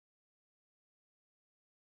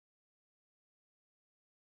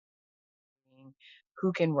creating,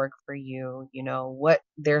 who can work for you, what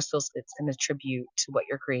their skill sets can attribute to what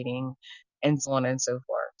you're creating, and so on and so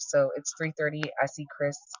forth. So it's 3:30. I see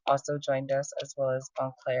Chris also joined us as well as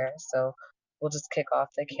Montclair. So we'll just kick off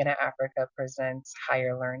the Canna Africa Presents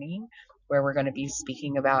Higher Learning, where we're going to be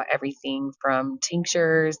speaking about everything from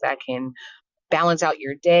tinctures that can balance out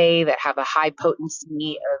your day, that have a high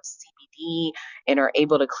potency of CBD and are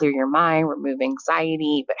able to clear your mind, remove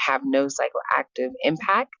anxiety, but have no psychoactive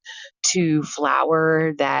impact, to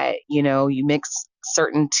flower that, you mix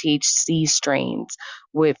certain THC strains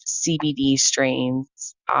with CBD strains.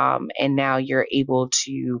 And now you're able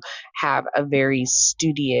to have a very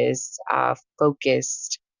studious,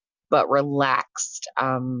 focused, but relaxed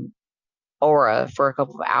aura for a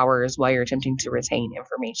couple of hours while you're attempting to retain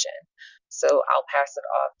information. So I'll pass it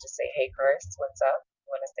off to say, hey, Chris, what's up?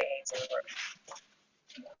 You want to say hey to the world?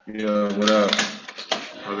 Yeah, what up?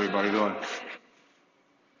 How's everybody doing?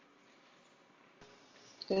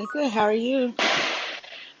 Good, good. How are you?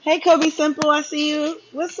 Hey, Kobe Simple, I see you.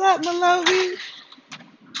 What's up, Melovi?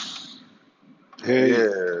 Hey,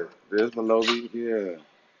 Yeah, there's Melovi. Yeah.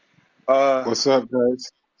 What's what's up,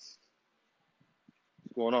 guys?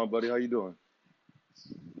 going on, buddy? How you doing?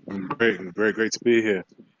 I'm great. Very great to be here.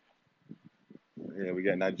 Yeah, we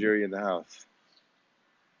got Nigeria in the house.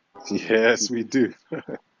 Yes, we do.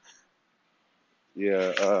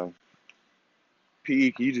 Yeah.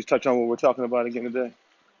 PE, can you just touch on what we're talking about again today?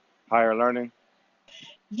 Higher learning.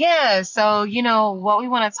 Yeah, so what we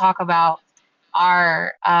want to talk about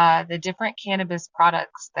are the different cannabis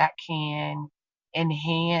products that can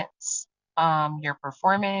enhance your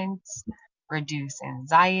performance, reduce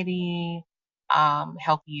anxiety,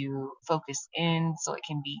 help you focus in. So it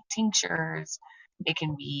can be tinctures, it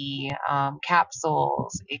can be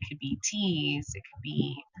capsules, it could be teas, it could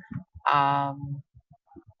be um,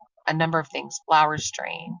 a number of things, flower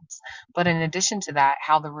strains. But in addition to that,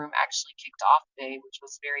 how the room actually kicked off today, which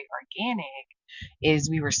was very organic, is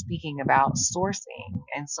we were speaking about sourcing.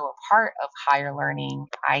 And so a part of higher learning,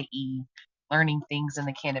 i.e., learning things in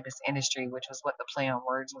the cannabis industry, which was what the play on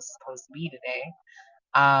words was supposed to be today,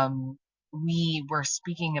 we were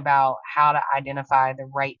speaking about how to identify the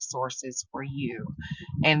right sources for you,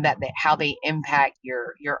 and how they impact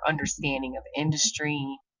your understanding of industry,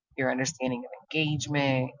 your understanding of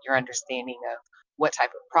engagement, your understanding of what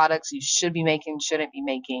type of products you should be making, shouldn't be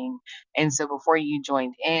making. And so before you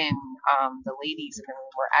joined in, the ladies in the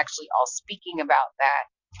room were actually all speaking about that,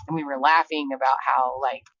 and we were laughing about how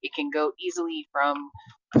like it can go easily from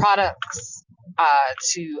products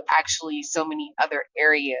to actually so many other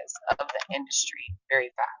areas of the industry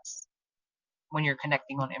very fast when you're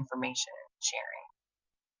connecting on information sharing.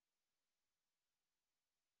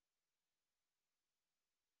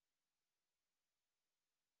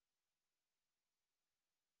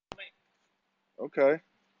 Okay.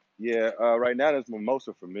 Yeah. Right now, there's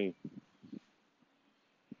mimosa for me.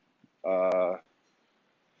 Uh,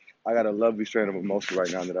 I got a lovely strain of mimosa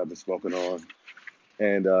right now that I've been smoking on,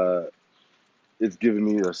 and it's giving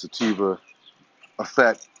me a sativa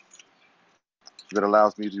effect that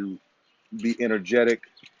allows me to be energetic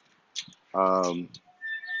um,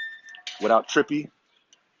 without trippy,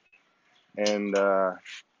 and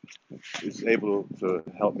it's able to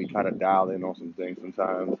help me kind of dial in on some things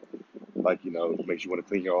sometimes, like it makes you want to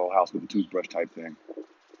clean your whole house with a toothbrush type thing,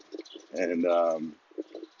 and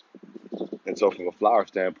and so from a flower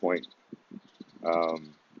standpoint, um,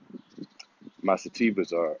 my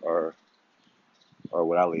sativas are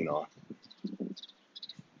what I lean on.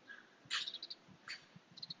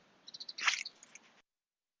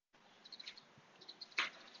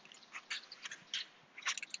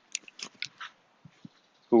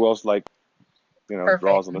 Who else Perfect.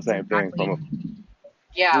 draws on the That's same thing exactly, from a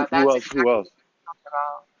yeah, that's who exactly else what we talked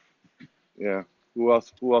about. yeah who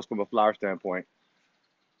else from a flower standpoint,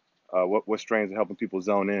 what strains are helping people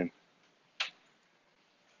zone in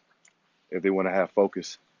if they want to have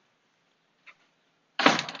focus.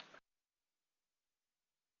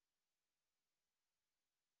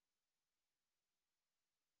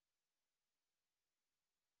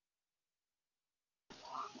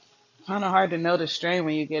 Kind of hard to know the strain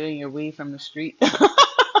when you're getting your weed from the street.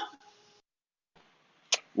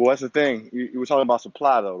 Well, that's the thing. You were talking about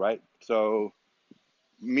supply though, right? So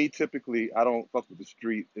me typically, I don't fuck with the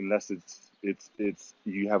street unless it's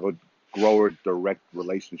you have a grower direct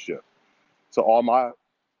relationship. So all my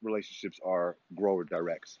relationships are grower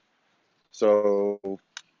directs. So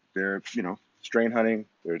they're strain hunting,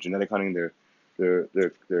 they're genetic hunting, they're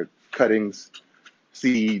cuttings,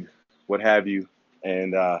 seed, what have you,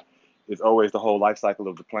 and it's always the whole life cycle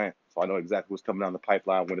of the plant. So I know exactly what's coming down the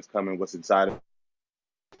pipeline, when it's coming, what's inside of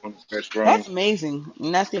Very strong. That's amazing.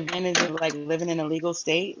 And that's the advantage of like living in a legal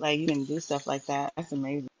state. Like you can do stuff like that. That's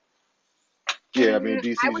amazing. Yeah, I mean I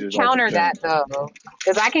DC is would just off the counter that chain. though,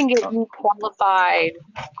 because I can get you qualified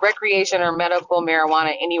recreation or medical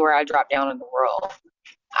marijuana anywhere I drop down in the world.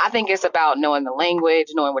 I think it's about knowing the language,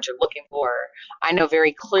 knowing what you're looking for. I know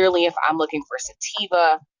very clearly if I'm looking for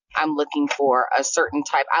sativa, I'm looking for a certain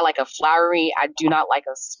type. I like a flowery. I do not like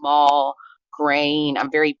a small grain. I'm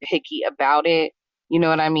very picky about it. You know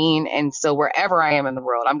what I mean? And so wherever I am in the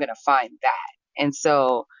world, I'm going to find that. And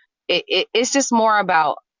so it's just more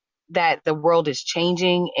about that the world is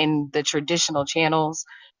changing and the traditional channels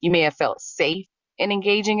you may have felt safe in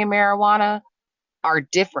engaging in marijuana are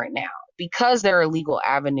different now because there are legal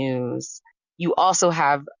avenues. You also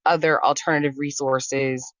have other alternative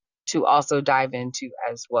resources to also dive into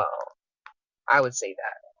as well. I would say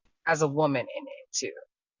that as a woman in it too.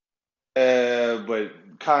 But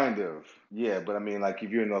kind of, yeah. But I mean, like if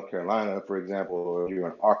you're in North Carolina, for example, or if you're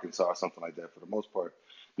in Arkansas or something like that, for the most part,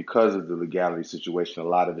 because of the legality situation, a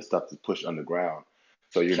lot of the stuff is pushed underground.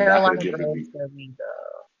 So you're not going Carolina to be able to grows be. their weed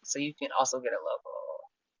though, so you can also get a local.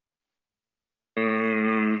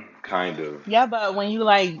 Kind of. Yeah, but when you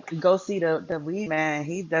like go see the weed man,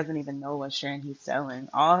 he doesn't even know what strain he's selling.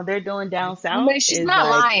 All they're doing down south But she's is not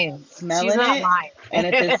like lying. She's smelling not it, and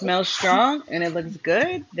if lying. it smells strong and it looks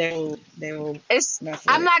good, they will It's mess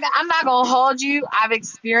with I'm it. not gonna hold you. I've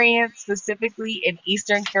experienced specifically in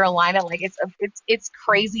Eastern Carolina, like it's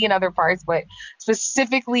crazy in other parts, but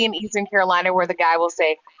specifically in Eastern Carolina, where the guy will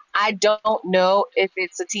say, "I don't know if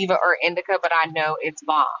it's sativa or indica, but I know it's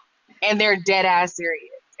bomb," and they're dead ass serious,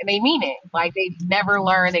 and they mean it. Like they've never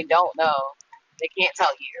learned, they don't know, they can't tell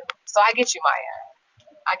you. So I get you, Maya.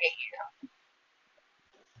 I get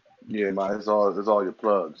Yeah, it's all your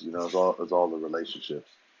plugs. It's all the relationships.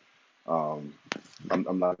 Um, I'm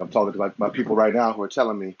talking to my people right now who are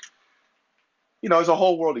telling me, it's a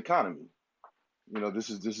whole world economy. This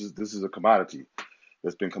is a commodity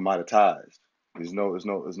that's been commoditized. There's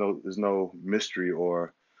no mystery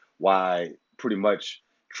or why pretty much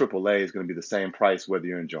AAA is going to be the same price whether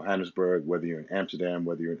you're in Johannesburg, whether you're in Amsterdam,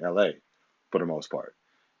 whether you're in LA, for the most part.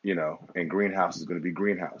 And greenhouse is going to be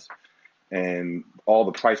greenhouse, and all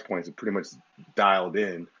the price points are pretty much dialed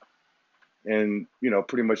in, and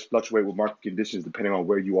pretty much fluctuate with market conditions depending on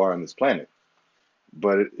where you are on this planet.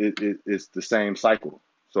 But it's the same cycle.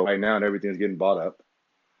 So right now everything's getting bought up.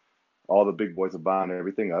 All the big boys are buying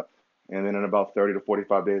everything up, and then in about 30 to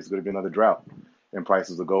 45 days, it's going to be another drought, and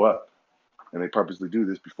prices will go up. And they purposely do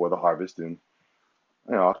this before the harvest in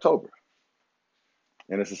October,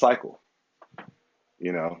 and it's a cycle.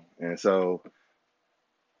 And so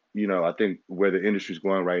I think where the industry's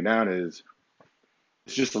going right now is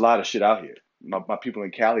it's just a lot of shit out here. My people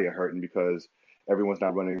in Cali are hurting because everyone's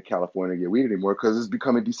not running to California to get weed anymore because it's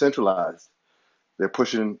becoming decentralized. They're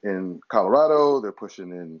pushing in Colorado, they're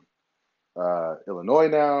pushing in Illinois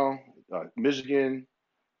now, Michigan,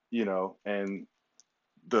 and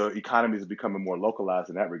the economy is becoming more localized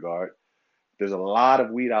in that regard. There's a lot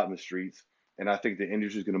of weed out in the streets, and I think the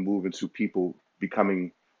industry is going to move into people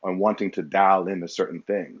becoming and wanting to dial into certain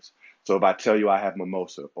things. So if I tell you I have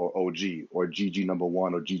mimosa or OG or GG number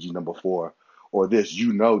one or GG number four or this,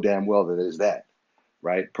 damn well that it is that,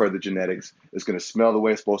 right? Per the genetics, it's going to smell the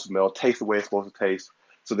way it's supposed to smell, taste the way it's supposed to taste,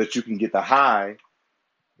 so that you can get the high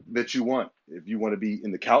that you want. If you want to be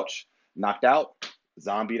in the couch, knocked out,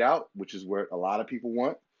 zombied out, which is where a lot of people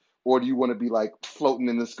want, or do you want to be like floating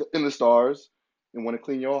in the stars and want to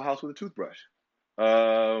clean your whole house with a toothbrush,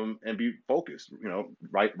 and be focused?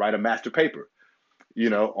 Write a master paper,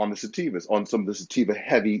 on the sativas, on some of the sativa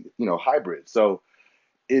heavy, hybrids. So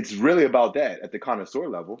it's really about that at the connoisseur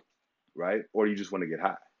level, right? Or you just want to get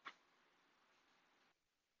high.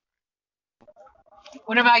 you.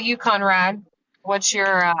 What about you, Conrad? What's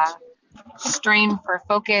your strain for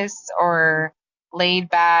focus or laid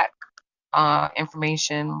back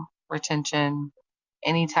information retention,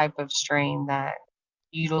 any type of strain that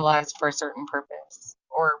you utilize for a certain purpose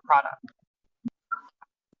or product?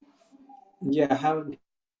 Yeah,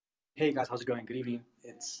 hey guys, how's it going? Good evening.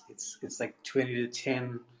 It's like 20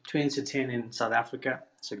 to 10 in South Africa.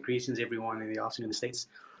 So greetings everyone in the afternoon in the States.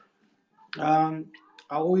 I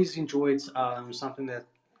always enjoyed something that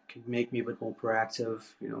could make me a bit more proactive.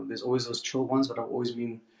 There's always those chill ones, but I've always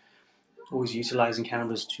been utilizing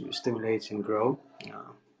cannabis to stimulate and grow.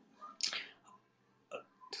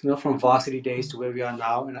 From varsity days to where we are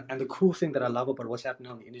now, and the cool thing that I love about what's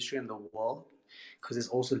happening in the industry and the world, because it's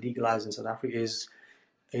also legalized in South Africa, is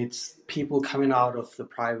it's people coming out of the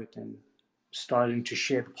private and starting to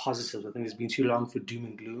share the positives. I think it's been too long for doom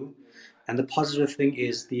and gloom. And the positive thing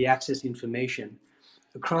is the access to information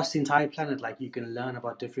across the entire planet. Like, you can learn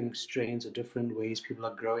about different strains or different ways people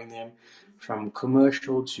are growing them, from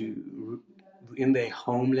commercial to in their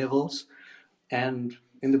home levels. And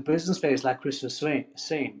in the business space, like Chris was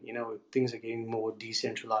saying, things are getting more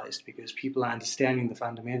decentralized because people are understanding the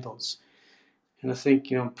fundamentals. And I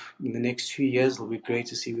think, in the next few years, it'll be great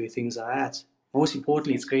to see where things are at. Most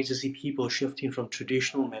importantly, it's great to see people shifting from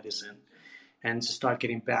traditional medicine and to start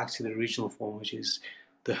getting back to the original form, which is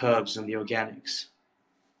the herbs and the organics.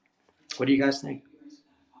 What do you guys think?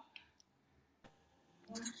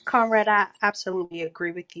 Conrad, I absolutely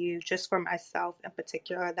agree with you. Just for myself in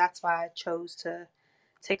particular, that's why I chose to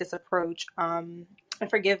take this approach. And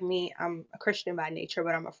forgive me, I'm a Christian by nature,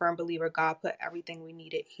 but I'm a firm believer God put everything we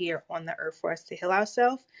needed here on the earth for us to heal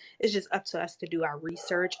ourselves. It's just up to us to do our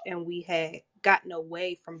research, and we had gotten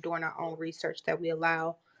away from doing our own research that we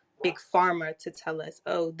allow big pharma to tell us,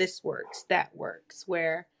 oh, this works, that works,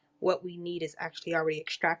 where what we need is actually already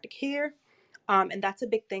extracted here. And that's a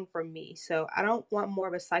big thing for me. So I don't want more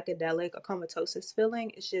of a psychedelic or comatosis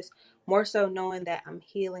feeling. It's just more so knowing that I'm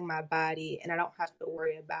healing my body and I don't have to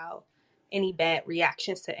worry about any bad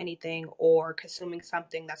reactions to anything or consuming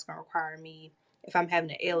something that's going to require me, if I'm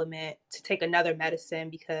having an ailment, to take another medicine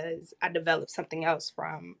because I developed something else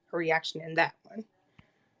from a reaction in that one.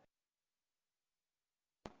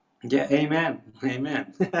 Yeah, amen.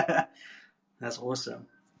 Amen. That's awesome.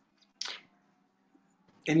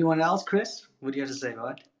 Anyone else, Chris? What do you have to say,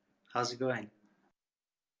 bud? How's it going?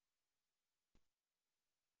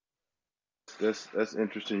 That's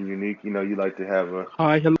interesting, unique. You like to have a.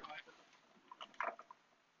 Hi, hello.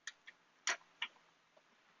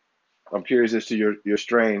 I'm curious as to your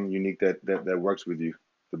strain, unique, that works with you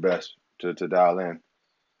the best to dial in.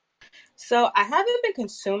 So I haven't been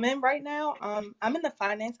consuming right now. I'm in the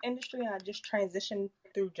finance industry and I just transitioned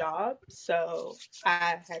through jobs, so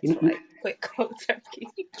I had to You, quit cold turkey.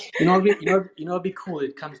 It'd be cool.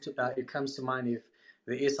 It comes to mind if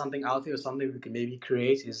there is something out there or something we can maybe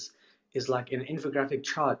create is like an infographic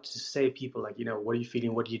chart to say people like, what are you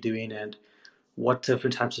feeling, what are you doing, and what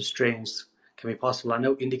different types of strains can be possible. I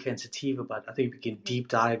know indica and sativa, but I think we can deep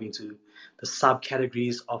dive into the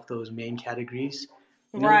subcategories of those main categories.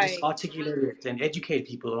 Just Right. articulate it and educate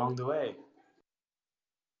people along the way.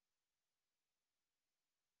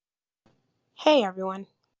 Hey everyone.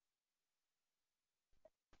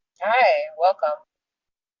 Hi, welcome.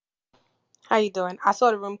 How you doing? I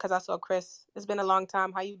saw the room because I saw Chris. It's been a long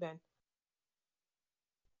time. How you been?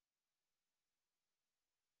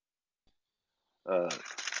 Uh,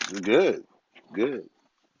 good, good.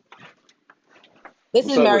 This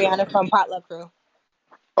What's is up with it? Mariana from Potluck Crew.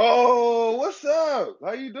 Oh, what's up?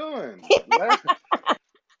 How you doing?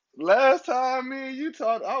 Last time me and you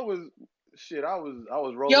talked, I was Yo,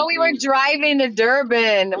 rolling we were through. driving to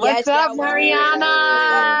Durban. What's Yes, up, y'all were. What's up, Yeah,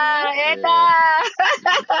 Mariana? Neek?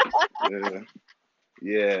 yeah, Eda!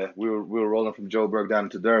 yeah, yeah. We were rolling from Joburg down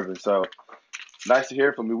to Durban, so nice to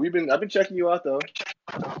hear from you. I've been checking you out though.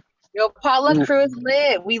 Yo, Paula Cruz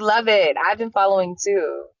lit. We love it. I've been following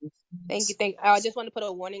too. Thank you. I just want to put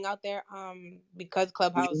a warning out there. Because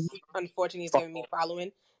Clubhouse unfortunately is giving me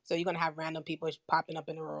following, so you're gonna have random people popping up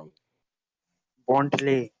in the room.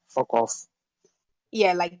 Bontley, fuck off.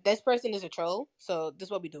 Yeah, like this person is a troll. So this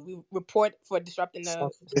is what we do. We report for disrupting the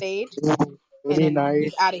stage, and Very then nice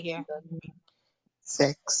he's out of here.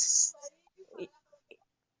 sex.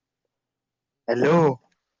 Hello.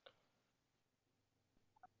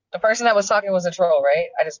 The person that was talking was a troll, right?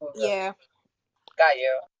 I just moved them. Yeah, Got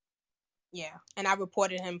you. yeah. And I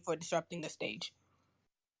reported him for disrupting the stage.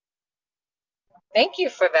 Thank you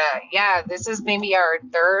for that. Yeah, this is maybe our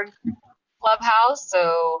third Clubhouse,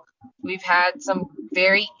 so we've had some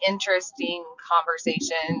very interesting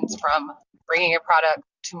conversations, from bringing a product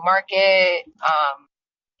to market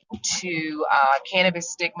to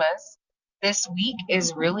cannabis stigmas. This week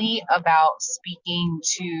is really about speaking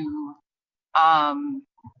to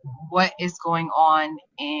what is going on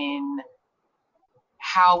in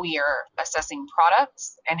how we are assessing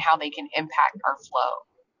products and how they can impact our flow,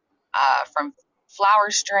 from flower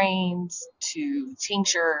strains to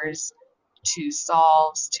tinctures to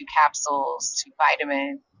solves to capsules to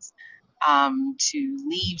vitamins, to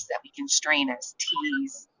leaves that we can strain as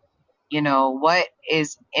teas. What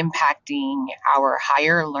is impacting our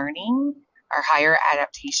higher learning, our higher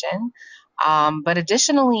adaptation. But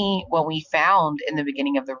additionally, what we found in the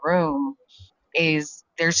beginning of the room is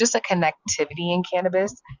there's just a connectivity in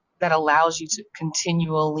cannabis that allows you to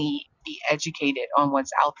continually be educated on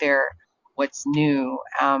what's out there, what's new,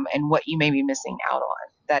 and what you may be missing out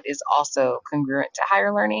on. That is also congruent to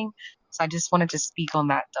higher learning. So I just wanted to speak on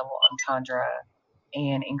that double entendre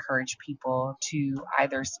and encourage people to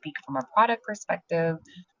either speak from a product perspective,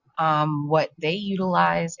 what they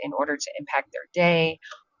utilize in order to impact their day,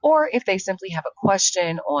 or if they simply have a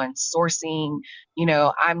question on sourcing,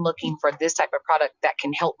 I'm looking for this type of product that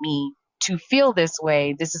can help me to feel this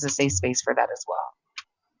way. This is a safe space for that as well.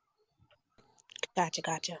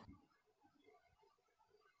 Gotcha.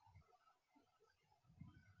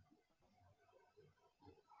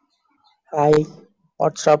 Hi,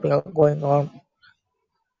 what's up going on?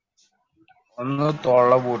 ഒന്ന്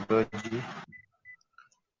തൊള്ള പൂട്ടോ G.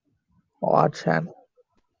 What's an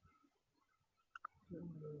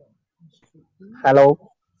hello?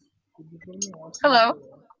 Hello.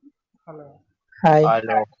 Hi,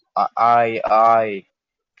 Hello. I.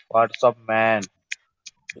 What's up, man?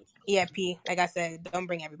 Yeah, P. Like I said, don't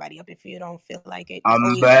bring everybody up if you don't feel like it. Just I'm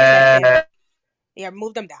always check their. back. Yeah,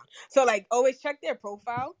 move them down. So like, always check their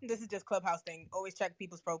profile. This is just Clubhouse thing. Always check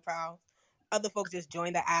people's profile. Other folks just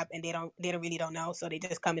join the app and they really don't know, so they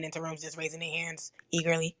just coming into rooms just raising their hands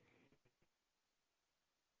eagerly.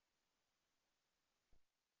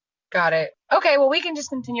 Got it. Okay, well, we can just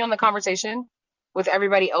continue on the conversation with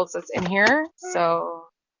everybody else that's in here. So,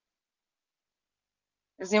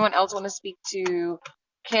 does anyone else want to speak to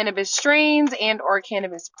cannabis strains and or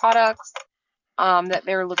cannabis products that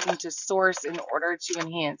they're looking to source in order to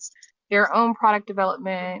enhance their own product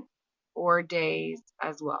development or days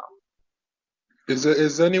as well?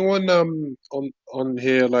 Is anyone on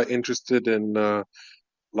here like interested in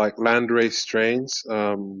like landrace strains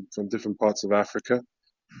from different parts of Africa?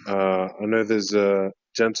 I know there's a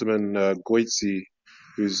gentleman Goitsi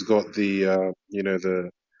who's got the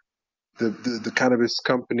the cannabis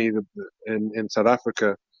company in South Africa,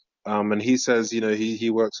 and he says he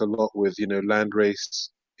works a lot with landrace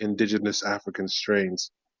indigenous African strains.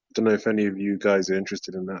 I don't know if any of you guys are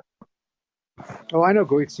interested in that. Oh, I know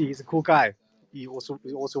Goetzi. He's a cool guy. He also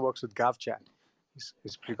works with GovChat.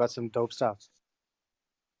 He's got some dope stuff.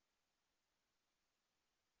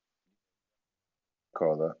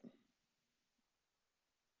 Call that.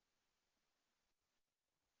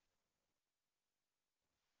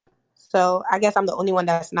 So I guess I'm the only one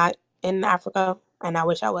that's not in Africa, and I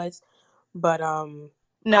wish I was. But No,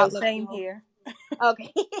 Potluck same Crew. here.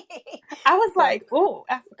 Okay. I was So like, oh,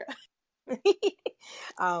 Africa.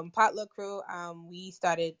 Potluck Crew, we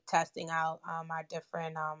started testing out our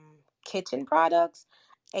different kitchen products,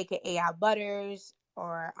 aka our butters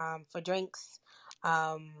or for drinks.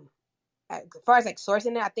 As far as like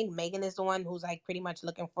sourcing it, I think Megan is the one who's like pretty much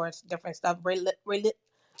looking for different stuff.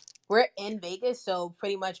 We're in Vegas, so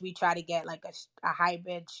pretty much we try to get like a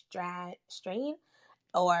hybrid strain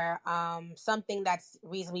or something that's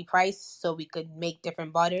reasonably priced so we could make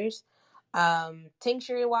different butters.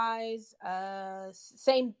 Tincture wise,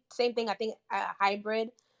 same thing. I think a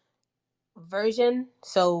hybrid version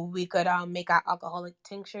so we could make our alcoholic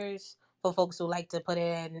tinctures for folks who like to put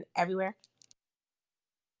it in everywhere.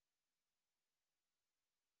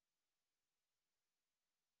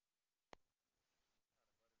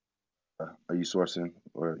 Are you sourcing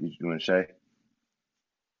or you doing Shay?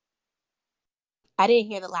 I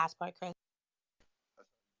didn't hear the last part, Chris.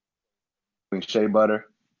 Doing Shea butter?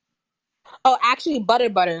 Oh, actually, butter,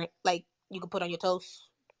 like you could put on your toast,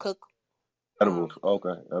 cook. Edibles.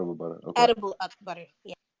 Okay, edible butter. Okay. Edible butter.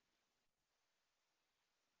 Yeah.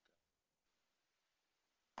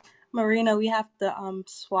 Marina, we have to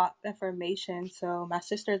swap information. So my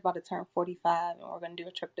sister is about to turn 45 and we're gonna do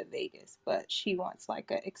a trip to Vegas, but she wants like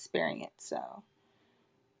an experience, so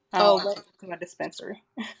I don't want to take her to a dispensary.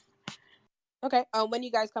 Okay. When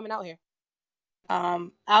you guys coming out here?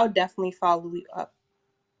 I'll definitely follow you up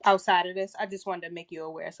outside of this. I just wanted to make you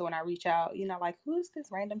aware. So when I reach out, like, who is this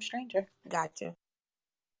random stranger? Gotcha.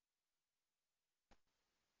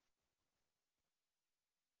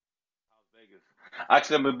 Vegas.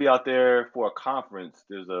 Actually, I'm gonna be out there for a conference.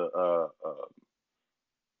 There's a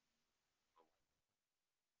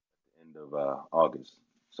end of August,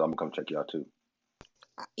 so I'm gonna come check you out too.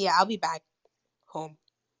 Yeah, I'll be back home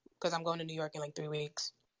because I'm going to New York in like 3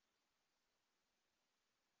 weeks.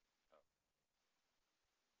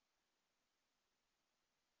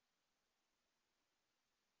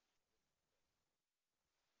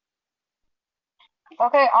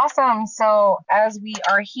 Okay, awesome. So as we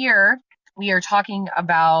are here, we are talking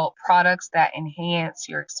about products that enhance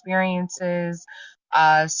your experiences,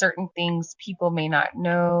 certain things people may not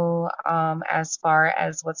know, as far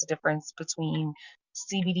as what's the difference between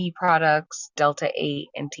CBD products, Delta 8,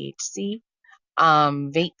 and THC,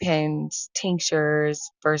 vape pens, tinctures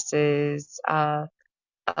versus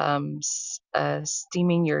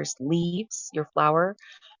steaming your leaves, your flower.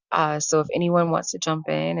 So if anyone wants to jump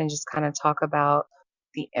in and just kind of talk about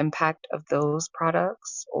the impact of those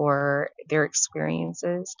products or their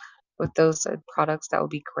experiences with those products, that would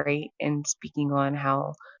be great. And speaking on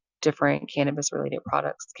how different cannabis related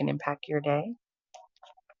products can impact your day.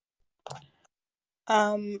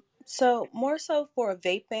 So more so for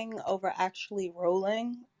vaping over actually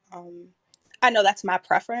rolling. I know that's my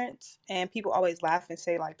preference, and people always laugh and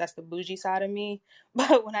say like that's the bougie side of me.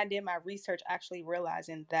 But when I did my research, actually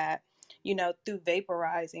realizing that, through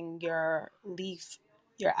vaporizing your leaf,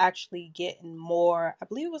 you're actually getting more. I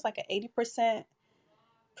believe it was like an 80%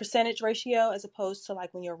 percentage ratio as opposed to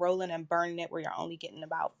like when you're rolling and burning it, where you're only getting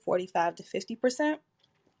about 45 to 50%.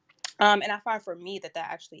 And I find for me that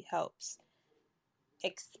actually helps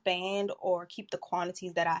expand or keep the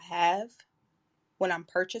quantities that I have when I'm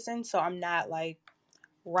purchasing. So I'm not like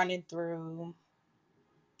running through,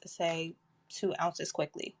 say, 2 ounces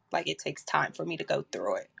quickly. Like it takes time for me to go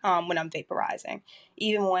through it when I'm vaporizing.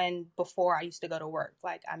 Even when before I used to go to work,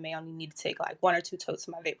 like I may only need to take like 1 or 2 totes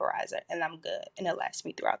of my vaporizer and I'm good. And it lasts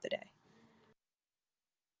me throughout the day.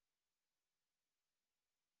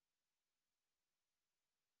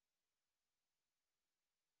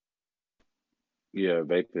 Yeah,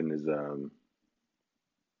 vaping is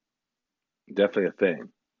definitely a thing.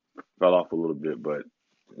 Fell off a little bit, but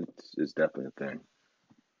it's definitely a thing.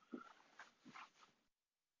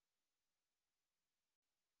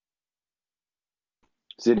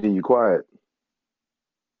 Sydney, you quiet.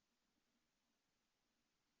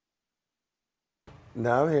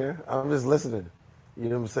 No, I'm here. I'm just listening. You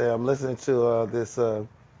know what I'm saying? I'm listening to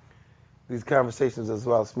these conversations as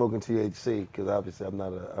well, smoking THC, because obviously I'm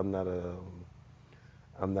not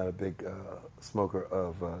a big smoker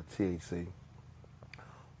of THC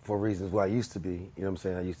for reasons why I used to be. You know what I'm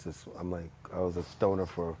saying? I was a stoner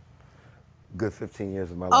for a good 15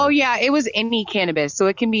 years of my Oh life. yeah, it was any cannabis. So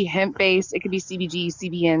it can be hemp based, it could be CBG,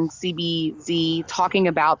 CBN, CBZ, talking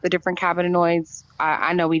about the different cannabinoids.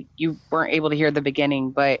 I know you weren't able to hear the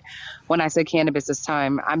beginning, but when I said cannabis this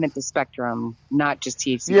time, I meant the spectrum, not just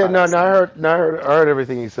THC Yeah, no, products. no, I heard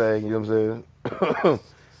everything he's saying. You know what I'm saying?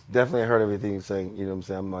 Definitely heard everything he's saying. You know what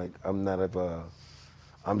I'm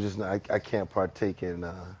saying? I can't partake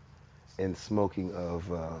in smoking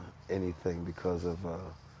of anything because of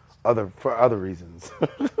other reasons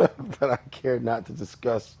that I care not to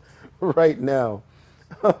discuss right now.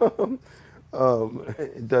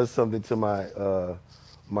 It does something to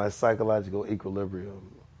my psychological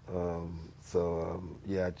equilibrium.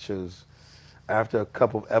 Yeah, I chose after a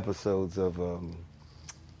couple of episodes of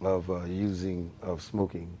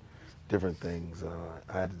smoking different things,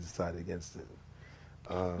 I had to decide against it.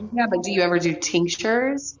 Yeah, but do you ever do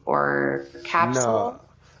tinctures or No, capsule?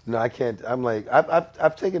 no, I can't.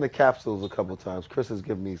 I've taken the capsules a couple of times. Chris has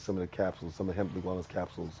given me some of the capsules, some of the hemp wellness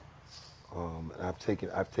capsules. And I've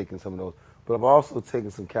taken some of those, but I've also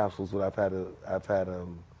taken some capsules where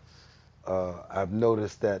I've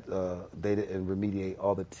noticed that they didn't remediate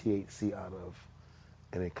all the THC out of,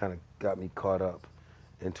 and it kind of got me caught up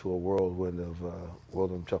into a whirlwind of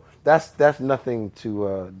trouble. That's nothing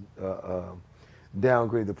to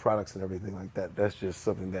downgrade the products and everything like that. That's just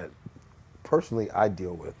something that personally I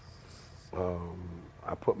deal with.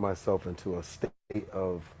 I put myself into a state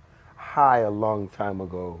of high a long time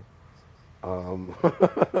ago, um,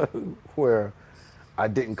 where I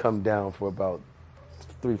didn't come down for about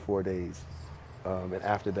 3-4 days, and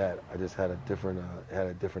after that, I just had a different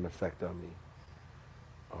effect on me.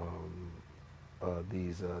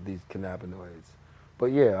 These cannabinoids, but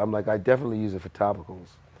yeah, I definitely use it for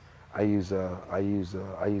topicals. I use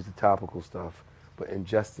the topical stuff, but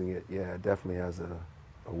ingesting it, yeah, it definitely has a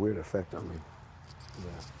weird effect on me.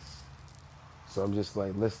 Yeah. So I'm just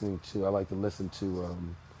like I like to listen to,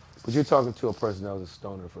 but you're talking to a person that was a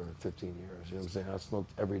stoner for 15 years. You know what I'm saying? I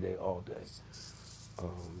smoked every day, all day.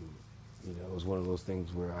 It was one of those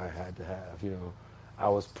things where I had to have, I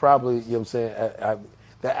was probably, you know what I'm saying?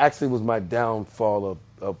 That actually was my downfall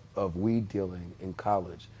of weed dealing in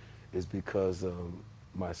college, is because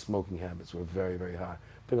my smoking habits were very, very high.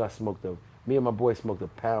 I think me and my boy smoked a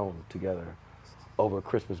pound together over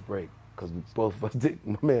Christmas break, because both of us did.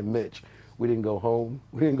 My man Mitch, we didn't go home.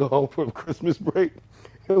 We didn't go home for Christmas break,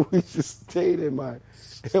 and we just stayed in my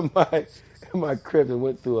crib and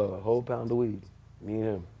went through a whole pound of weed. Me and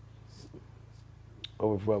him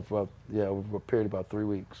over a period of about 3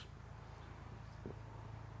 weeks.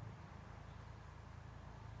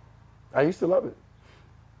 I used to love it.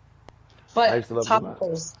 I But used to love it a lot.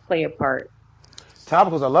 topicals play a part.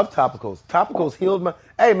 Topicals, I love topicals. Topicals healed my.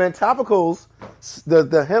 Hey man, topicals.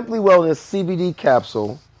 The Hemply Wellness CBD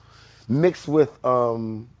capsule mixed with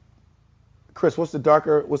Chris. What's the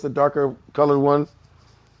darker colored one?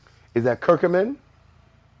 Is that curcumin?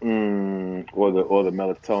 Or the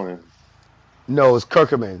melatonin. No, it's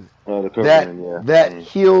curcumin. The That curcumin, yeah. that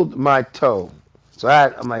healed my toe. So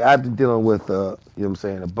I'm like I've been dealing with you know what I'm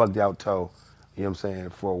saying, a bugged out toe, you know what I'm saying,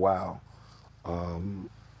 for a while.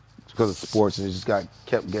 Because of sports, and it just kept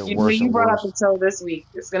getting You know, worse you and brought up worse. the toe this week.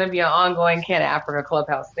 It's going to be an ongoing Can Africa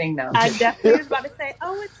Clubhouse thing now. I definitely was about to say,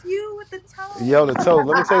 oh, it's you with the Yo, toe. the toe.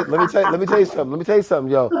 Let me tell you something. Let me tell you something,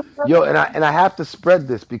 yo, and I have to spread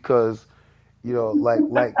this because,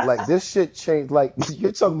 like this shit changed. Like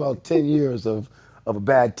you're talking about 10 years of a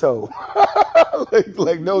bad toe,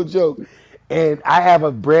 like no joke. And I have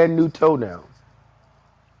a brand new toe now,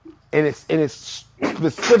 and it's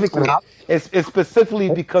specifically it's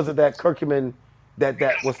specifically because of that curcumin, that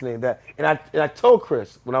what's the name that. And I told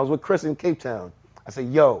Chris when I was with Chris in Cape Town, I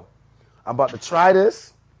said, yo, I'm about to try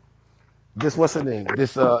this what's the name?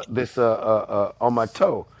 This on my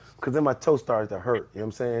toe. Cause then my toe started to hurt. You know what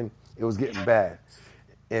I'm saying? It was getting bad.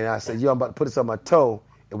 And I said, yo, I'm about to put this on my toe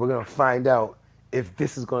and we're gonna find out if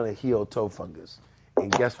this is gonna heal toe fungus.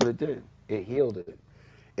 And guess what it did? It healed it.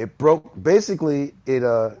 It broke basically it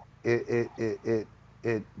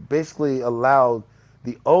basically allowed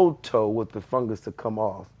the old toe with the fungus to come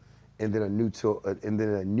off and then a new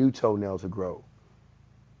toenail to grow,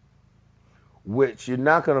 which you're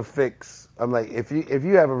not gonna fix. I'm like, if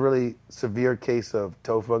you have a really severe case of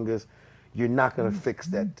toe fungus, you're not gonna fix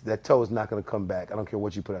that. That toe is not gonna come back. I don't care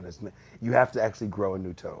what you put on this. You have to actually grow a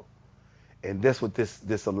new toe, and this what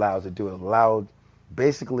this allows to do. It allowed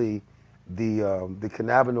basically the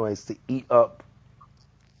cannabinoids to eat up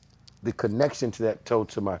the connection to that toe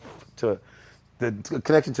to the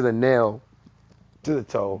connection to the nail to the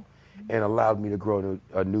toe, and allowed me to grow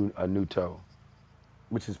a new toe,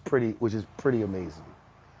 which is pretty amazing.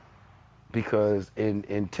 Because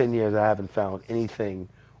in 10 years I haven't found anything,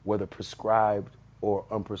 whether prescribed or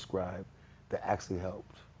unprescribed, that actually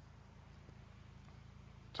helped.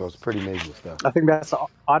 So it's pretty amazing stuff. I think that's the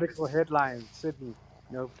article headline, Sydney.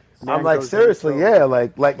 I'm Man like, goes into seriously, yeah,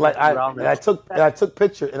 like around I took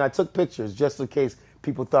pictures just in case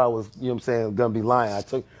people thought I was, you know what I'm saying, gonna be lying. I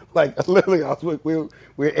took, like, literally, we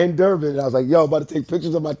were in Durban, and I was like, yo, I'm about to take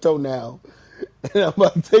pictures of my toe now, and I'm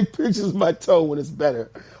about to take pictures of my toe when it's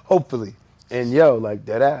better, hopefully. And yo, like,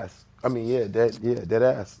 dead ass. I mean, dead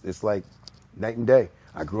ass. It's like night and day.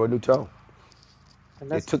 I grew a new toe. And It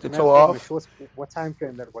that's took the and that's toe within a off. short. What time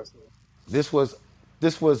frame that was? This was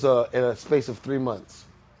in a space of 3 months,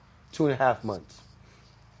 2.5 months.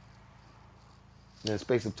 In a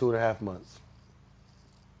space of 2.5 months.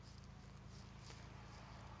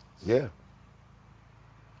 Yeah,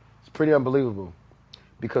 it's pretty unbelievable.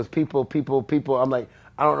 Because people. I'm like,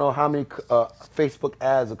 I don't know how many Facebook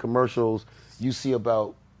ads or commercials you see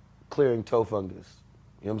about clearing toe fungus.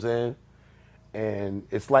 You know what I'm saying? And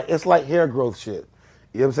it's like hair growth shit.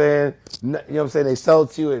 You know what I'm saying? You know what I'm saying? They sell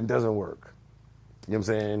it to you and it doesn't work. You know what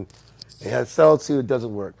I'm saying? They have sell it to you, it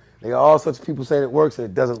doesn't work. They got all sorts of people saying it works and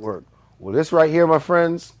it doesn't work. Well, this right here, my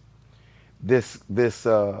friends, this CBD,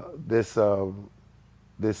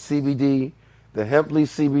 the hemp leaf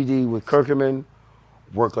CBD with curcumin,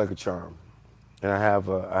 work like a charm. And I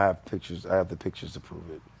have pictures. I have the pictures to prove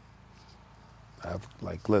it. I have,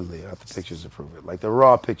 like, literally, I have the pictures to prove it. Like the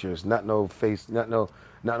raw pictures, not no face, not no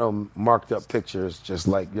marked up pictures. Just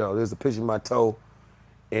like, yo, there's a picture of my toe.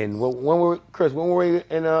 And when were Chris? When were we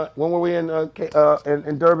in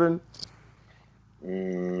Durban?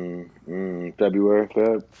 February,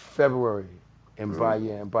 Feb. February, and by Mm.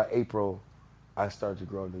 yeah, and by April, I started to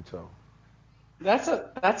grow a new toe. That's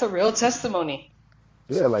a real testimony.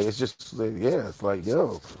 Yeah, like it's just like, yeah, it's like,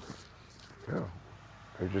 yo,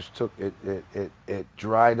 it just took it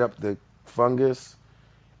dried up the fungus.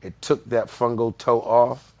 It took that fungal toe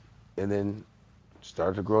off, and then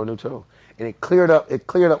started to grow a new toe. And it cleared up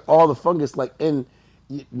all the fungus, like embedded. You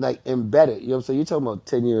know what I'm saying? You're talking about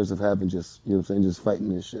 10 years of having just, you know what I'm saying, just fighting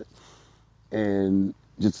this shit. And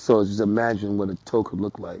just imagine what a toe could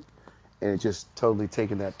look like, and it just totally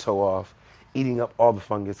taking that toe off, eating up all the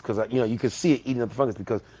fungus, because you can see it eating up the fungus,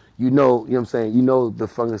 because you know what I'm saying, the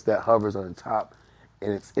fungus that hovers on the top,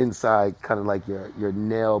 and it's inside kind of like your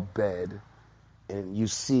nail bed, and you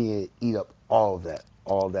see it eat up all of that,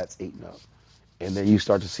 all that's eaten up, and then you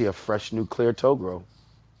start to see a fresh new clear toe grow.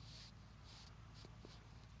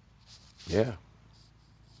 Yeah.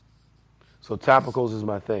 So topicals is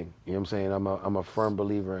my thing. You know what I'm saying? I'm a firm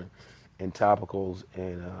believer in topicals,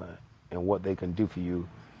 and what they can do for you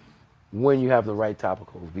when you have the right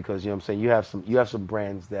topicals, because you know what I'm saying, you have some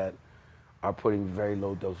brands that are putting very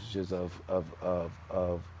low dosages of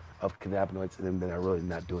cannabinoids in them that are really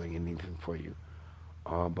not doing anything for you.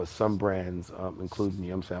 But some brands, including, you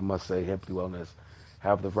know what I'm saying, I must say, Hippie Wellness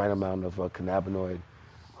have the right amount of cannabinoid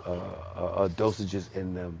dosages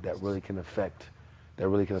in them that really can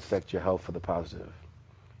affect your health for the positive,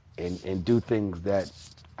 and do things that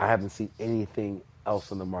I haven't seen anything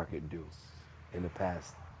else on the market do in the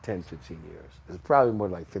past 10, 15 years. It's probably more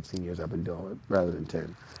like 15 years I've been doing it rather than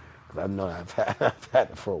 10, because I've known I've had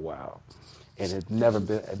it for a while, and I've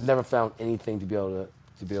never found anything to be able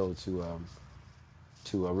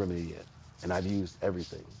to remedy it, and I've used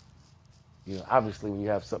everything. You know, obviously, when you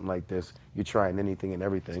have something like this, you're trying anything and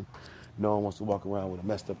everything. No one wants to walk around with a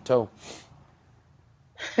messed up toe.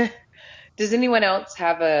 Does anyone else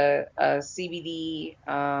have a CBD,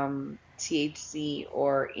 THC,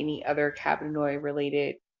 or any other cannabinoid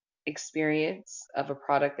related experience of a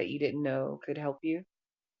product that you didn't know could help you?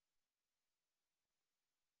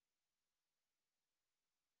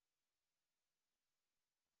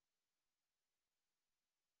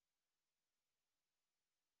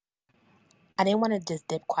 I didn't want to just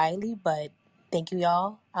dip quietly, but thank you,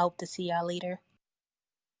 y'all. I hope to see y'all later.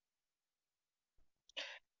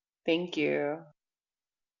 Thank you.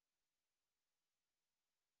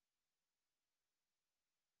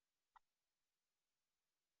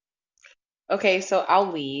 Okay, so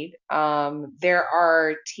I'll lead. There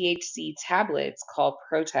are THC tablets called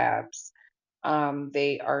ProTabs.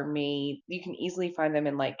 They are made, you can easily find them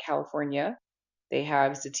in like California. They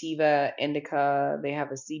have sativa, indica, they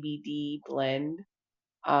have a CBD blend,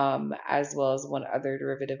 as well as one other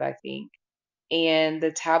derivative, I think. And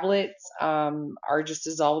the tablets are just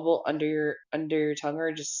dissolvable under your tongue,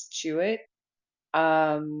 or just chew it.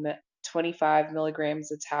 um, 25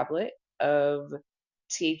 milligrams a tablet of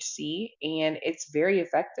THC, and it's very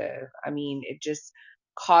effective. I mean, it just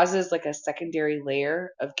causes like a secondary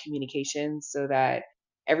layer of communication so that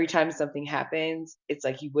every time something happens, it's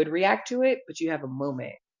like you would react to it, but you have a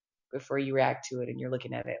moment before you react to it and you're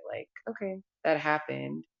looking at it like, okay, that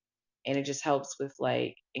happened. And it just helps with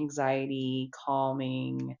like anxiety,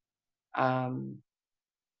 calming, um,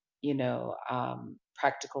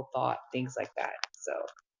 practical thought, things like that. So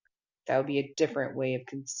that would be a different way of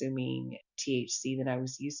consuming THC than I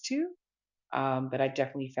was used to. But I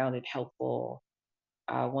definitely found it helpful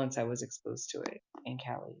once I was exposed to it in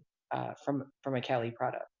Cali, from a Cali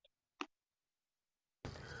product.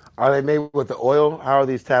 Are they made with the oil? How are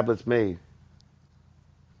these tablets made?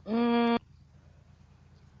 Mm,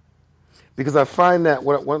 Because I find that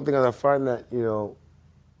one thing is I find that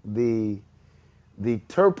the the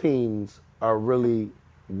terpenes are really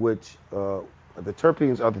which the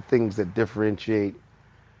terpenes are the things that differentiate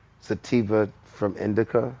sativa from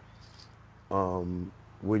indica.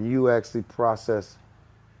 When you actually process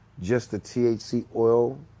just the THC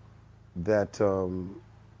oil that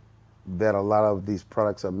that a lot of these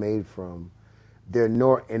products are made from, they're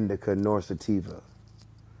nor indica nor sativa.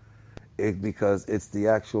 Because it's the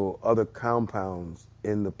actual other compounds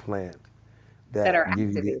in the plant that are that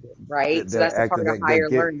give you the activated, right? So that that's are the part active of that higher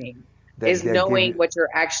give learning, is that give knowing you what you're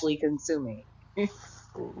actually consuming.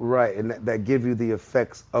 right, and that give you the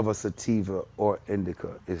effects of a sativa or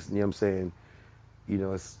indica. It's, you know what I'm saying? You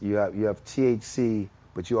know, it's, you have THC,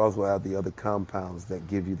 but you also have the other compounds that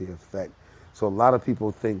give you the effect. So a lot of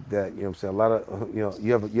people think that, you know what I'm saying, a lot of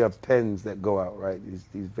you have pens that go out, right?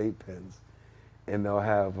 These vape pens, and they'll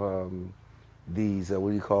have these what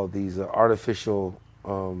do you call these artificial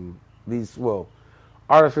these well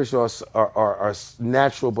artificial are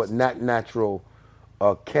natural but not natural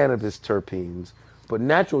cannabis terpenes, but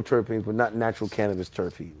natural terpenes but not natural cannabis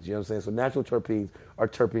terpenes. You know what I'm saying? So natural terpenes are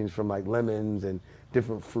terpenes from like lemons and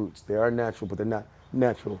different fruits. They are natural, but they're not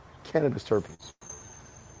natural cannabis terpenes.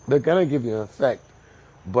 They're gonna give you an effect,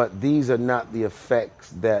 but these are not the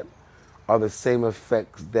effects that are the same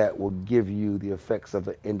effects that will give you the effects of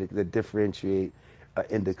an indica that differentiate an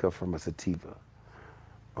indica from a sativa.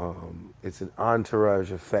 It's an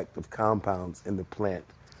entourage effect of compounds in the plant.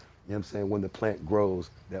 You know what I'm saying? When the plant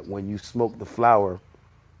grows, that when you smoke the flower,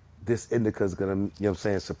 this indica is gonna, you know what I'm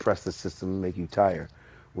saying, suppress the system and make you tired.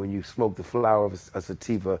 When you smoke the flower of a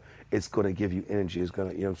sativa, it's gonna give you energy. It's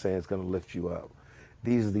gonna, you know what I'm saying, it's gonna lift you up.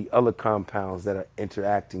 These are the other compounds that are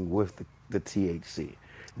interacting with the THC.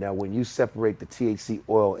 Now, when you separate the THC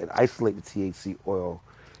oil and isolate the THC oil,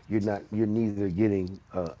 you're neither getting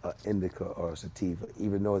a indica or a sativa,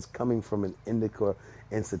 even though it's coming from an indica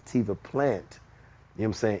and sativa plant. You know what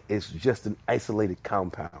I'm saying? It's just an isolated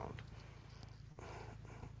compound,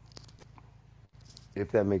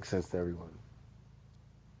 if that makes sense to everyone.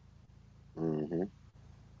 Hmm.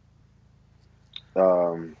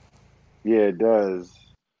 Um, yeah, it does.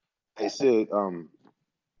 They said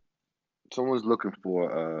someone's looking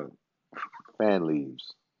for fan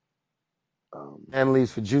leaves. Um, And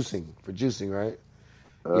leaves for juicing, right?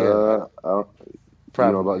 Yeah, I don't,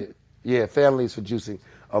 you know about? probably. Yeah, fan leaves for juicing.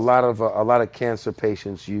 A lot of cancer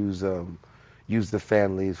patients use the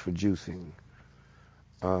fan leaves for juicing.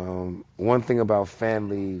 One thing about fan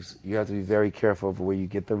leaves, you have to be very careful of where you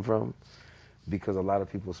get them from because a lot of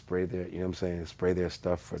people spray their, you know what I'm saying, spray their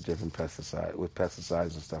stuff for different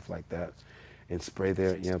pesticides and stuff like that, and spray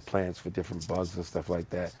their, plants for different bugs and stuff like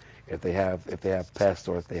that. If they have pests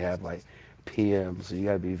or if they have like PM, so you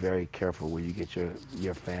got to be very careful where you get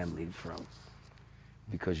your fan leaves from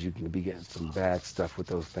because you can be getting some bad stuff with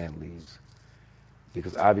those fan leaves.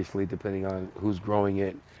 Because obviously, depending on who's growing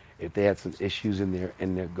it, if they had some issues in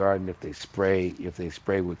their garden, if they spray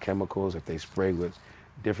with chemicals, if they spray with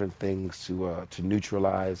different things to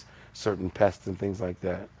neutralize certain pests and things like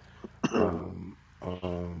that, um,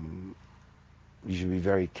 um, you should be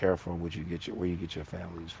very careful where you get your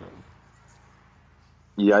families from.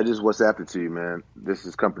 Yeah, I just WhatsApped it to you, man. This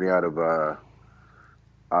is company out of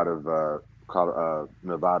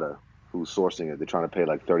Nevada who's sourcing it. They're trying to pay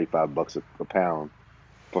like $35 a pound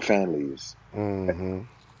for fan leaves. Mm-hmm.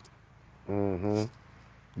 Mm-hmm.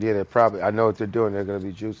 Yeah, they're probably. I know what they're doing. They're gonna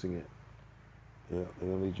be juicing it. Yeah, they're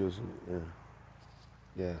gonna be juicing it. Yeah,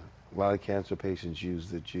 yeah. A lot of cancer patients use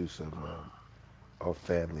the juice of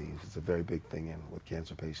fan leaves. It's a very big thing with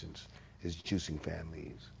cancer patients is juicing fan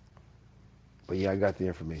leaves. But yeah, I got the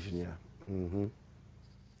information. Yeah. Mm-hmm.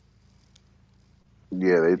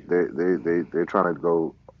 Yeah, they're trying to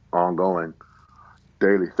go ongoing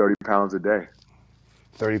daily, 30 pounds a day.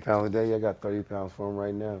 30 pounds a day. Yeah, I got 30 pounds for him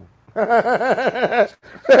right now. I'm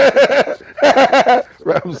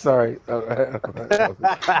sorry.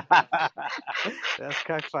 That's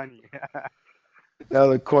quite funny. That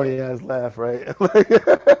was a corny ass laugh, right?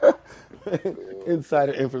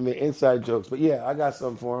 Insider information, inside jokes. But yeah, I got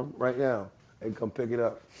something for him right now. And come pick it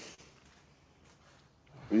up.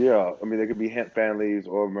 Yeah, I mean they could be hemp fan leaves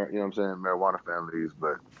or you know what I'm saying, marijuana fan leaves,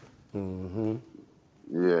 but Mm-hmm.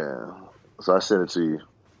 yeah. So I sent it to you.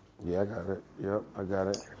 Yeah, I got it. Yep, I got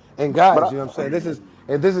it. And But guys, you know what I'm saying? This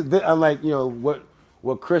is unlike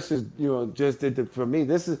what Chris is just did for me.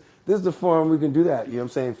 This is the forum we can do that. You know what I'm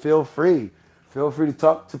saying? Feel free to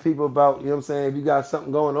talk to people about what I'm saying. If you got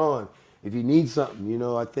something going on, if you need something,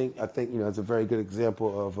 I think it's a very good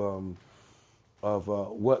example of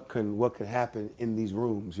what can happen in these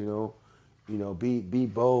rooms. Be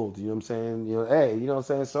bold. You know what I'm saying? Hey, you know what I'm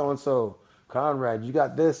saying? So and so, Conrad, you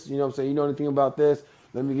got this. You know what I'm saying? You know anything about this?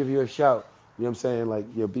 Let me give you a shout. You know what I'm saying? Like,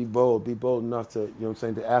 be bold enough to, what I'm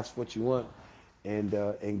saying, to ask what you want, and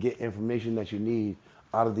get information that you need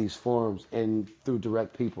out of these forums and through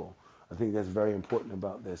direct people. I think that's very important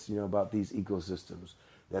about this. About these ecosystems,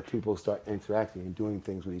 that people start interacting and doing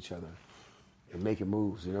things with each other and making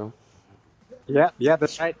moves. Yeah,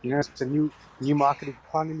 that's right. It's a new market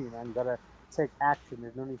economy, man. You gotta take action.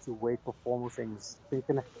 There's no need to wait for formal things.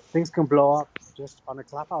 Things can blow up just on a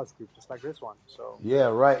clubhouse group, just like this one. So, Yeah,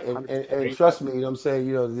 right. And, 100% and, and agree. trust me, you know what I'm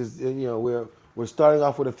saying? This, we're starting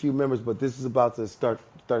off with a few members, but this is about to start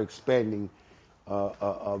expanding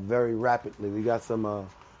very rapidly. We got some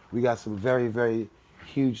very very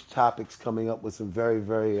huge topics coming up with some very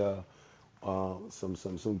very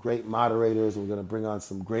some great moderators. We're going to bring on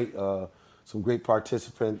some great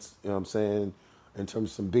participants. You know what I'm saying? In terms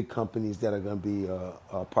of some big companies that are going to be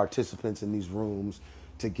participants in these rooms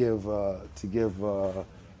to give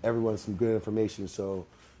everyone some good information. So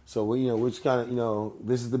we're just kind of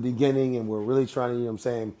this is the beginning, and we're really trying to what I'm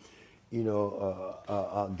saying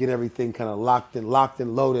get everything kind of locked and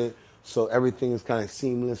loaded, so everything is kind of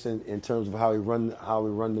seamless in terms of how we run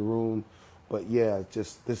the room. But yeah,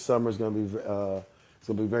 just this summer is going to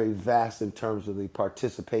be very vast in terms of the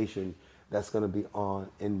participation that's going to be on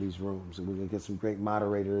in these rooms, and we're going to get some great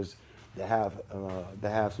moderators that have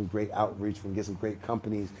some great outreach. We can get some great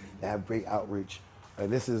companies that have great outreach, and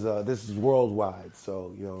this is worldwide.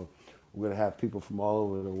 So we're going to have people from all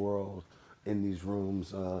over the world in these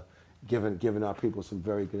rooms, giving our people some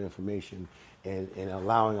very good information and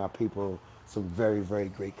allowing our people some very very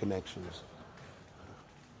great connections,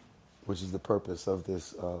 which is the purpose of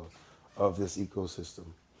this ecosystem.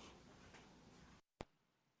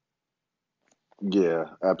 Yeah,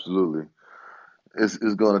 absolutely. It's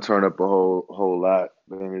going to turn up a whole lot,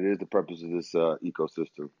 and it is the purpose of this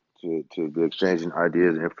ecosystem to be exchanging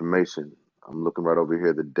ideas and information. I'm looking right over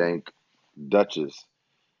here, the Dank Duchess,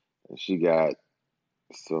 and she got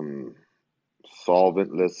some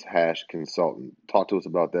solventless hash consultant. Talk to us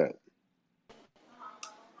about that.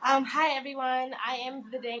 Hi everyone. I am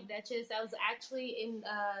the Dank Duchess. I was actually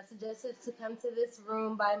suggested to come to this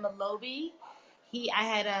room by Malobi. I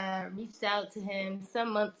had reached out to him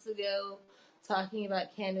some months ago talking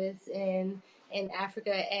about cannabis in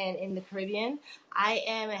Africa and in the Caribbean. I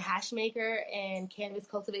am a hash maker and cannabis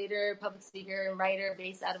cultivator, public speaker, and writer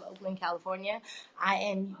based out of Oakland, California. I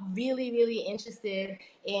am really, really interested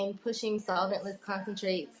in pushing solventless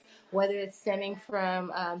concentrates, whether it's stemming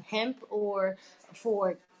from hemp or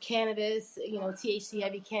for cannabis, THC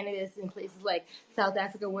heavy cannabis in places like South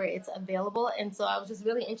Africa where it's available. And so I was just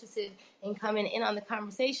really interested in coming in on the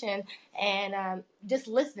conversation and just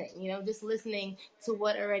listening to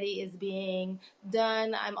what already is being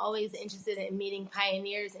done. I'm always interested in meeting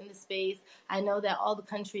pioneers in the space. I know that all the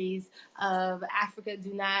countries of Africa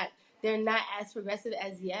they're not as progressive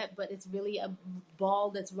as yet, but it's really a ball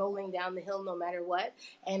that's rolling down the hill no matter what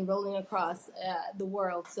and rolling across the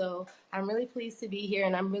world. So I'm really pleased to be here,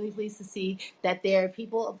 and I'm really pleased to see that there are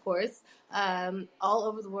people, of course, all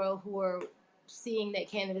over the world who are seeing that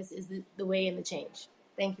cannabis is the way and the change.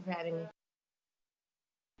 Thank you for having me.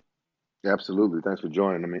 Absolutely. Thanks for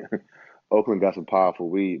joining. I mean, Oakland got some powerful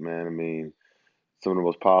weed, man. I mean, some of the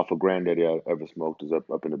most powerful granddaddy I ever smoked is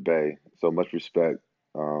up in the Bay. So much respect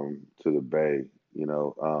to the Bay,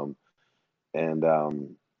 and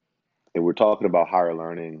and we're talking about higher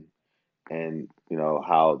learning and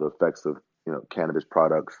how the effects of cannabis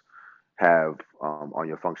products have on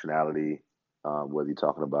your functionality, whether you're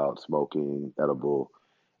talking about smoking, edible,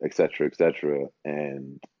 et cetera, et cetera.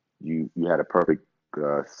 And you had a perfect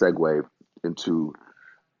segue into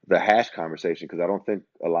the hash conversation because I don't think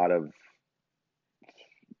a lot of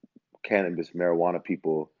cannabis marijuana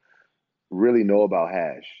people really know about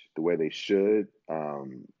hash the way they should.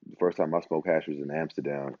 The first time I smoked hash was in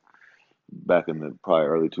Amsterdam back in the probably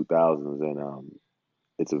early 2000s, and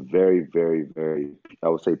it's a very, very, very, I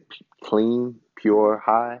would say, clean, pure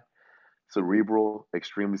high, cerebral,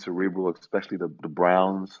 extremely cerebral, especially the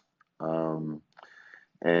browns. Um,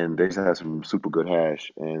 and they just have some super good hash,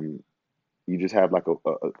 and you just have like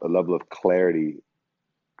a level of clarity,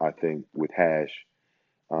 I think, with hash.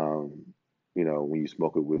 Um, when you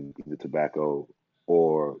smoke it with either tobacco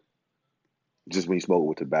or just when you smoke it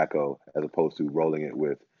with tobacco, as opposed to rolling it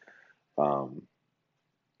with um,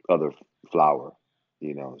 other flower.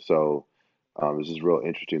 So it's just real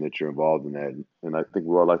interesting that you're involved in that, and I think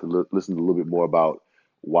we'd all like to listen a little bit more about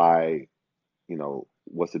why,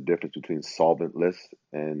 what's the difference between solventless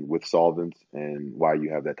and with solvents, and why you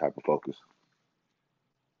have that type of focus.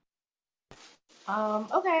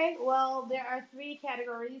 Okay, well, there are three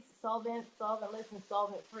categories: solvent, solventless, and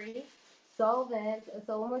solvent-free. Solvent,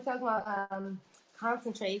 so when we're talking about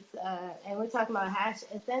concentrates and we're talking about hash,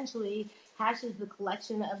 essentially, hash is the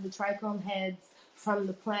collection of the trichome heads from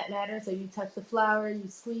the plant matter. So you touch the flower, you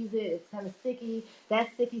squeeze it, it's kind of sticky.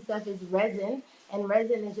 That sticky stuff is resin, and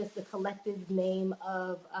resin is just the collective name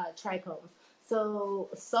of trichomes. So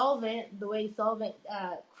solvent, the way solvent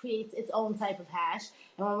creates its own type of hash.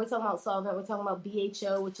 And when we're talking about solvent, we're talking about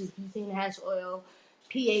BHO, which is butane hash oil,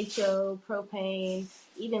 PHO, propane,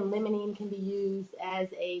 even limonene can be used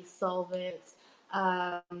as a solvent.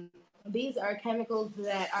 Um, these are chemicals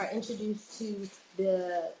that are introduced to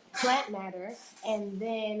the plant matter, and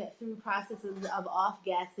then through processes of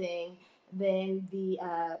off-gassing, then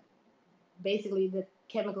basically the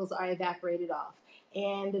chemicals are evaporated off.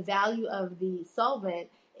 And the value of the solvent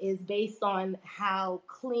is based on how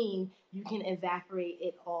clean you can evaporate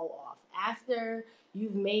it all off. After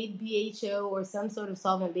you've made BHO or some sort of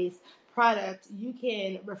solvent-based product, you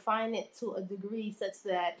can refine it to a degree such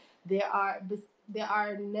that there are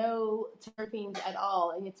no terpenes at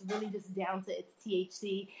all, and it's really just down to its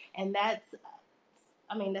THC, and that's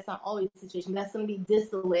not always the situation, but that's going to be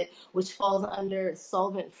distillate, which falls under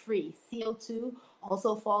solvent-free. CO2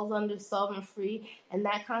 also falls under solvent-free, and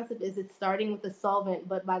that concept is it's starting with the solvent,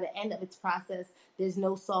 but by the end of its process, there's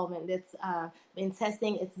no solvent. That's in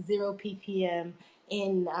testing, it's 0 ppm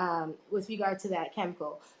in with regard to that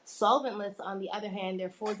chemical. Solventless, on the other hand, there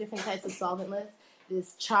are 4 different types of solventless.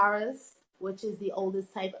 There's charas, which is the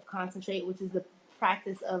oldest type of concentrate, which is the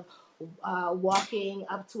practice of walking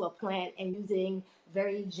up to a plant and using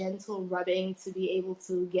very gentle rubbing to be able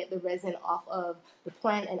to get the resin off of the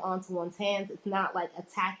plant and onto one's hands. It's not like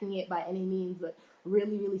attacking it by any means, but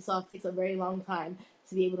really, really soft. It takes a very long time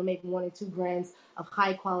to be able to make 1 or 2 grams of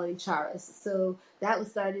high quality charas. So that was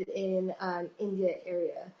started in India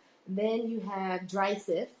area. Then you have dry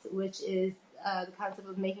sift, which is the concept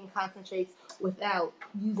of making concentrates without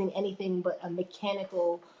using anything but a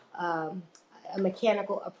mechanical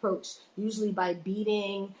approach, usually by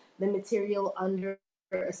beating the material under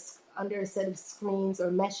a set of screens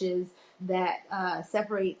or meshes that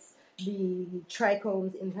separates the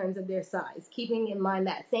trichomes in terms of their size. Keeping in mind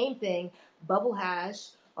that same thing, bubble hash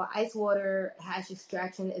or ice water hash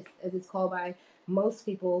extraction, as it's called by most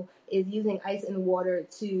people, is using ice and water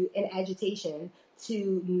in agitation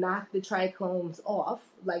to knock the trichomes off,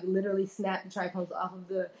 like literally snap the trichomes off of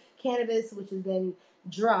the cannabis, which is then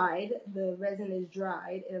dried. The resin is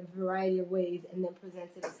dried in a variety of ways and then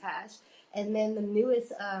presented as hash. And then the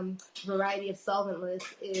newest variety of solventless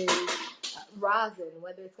is rosin,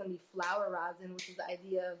 whether it's going to be flower rosin, which is the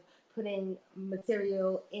idea of putting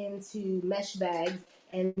material into mesh bags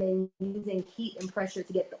and then using heat and pressure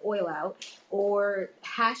to get the oil out, or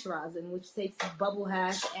hash rosin, which takes bubble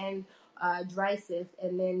hash and dry sift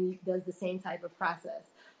and then does the same type of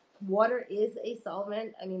process. Water is a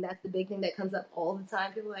solvent. I mean, that's the big thing that comes up all the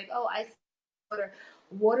time. People are like, oh, ice water.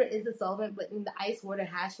 Water is a solvent, but in the ice water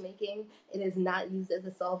hash making, it is not used as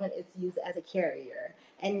a solvent. It's used as a carrier.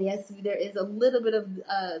 And yes, there is a little bit of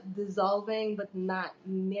dissolving, but not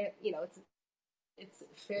near, it's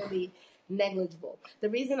fairly negligible. The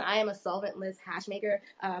reason I am a solventless hash maker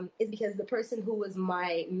is because the person who was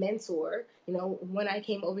my mentor, when I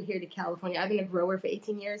came over here to California, I've been a grower for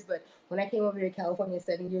 18 years, but when I came over here to California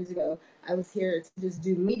 7 years ago, I was here to just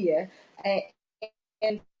do media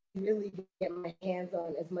and really get my hands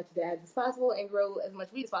on as much dabs as possible and grow as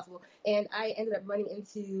much weed as possible. And I ended up running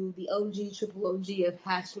into the triple OG of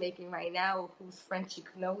hash making right now, who's Frenchy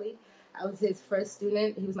Canoli. I was his first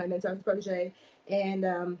student. He was my mentor, protege,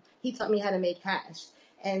 and he taught me how to make hash.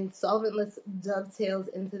 And solventless dovetails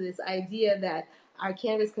into this idea that our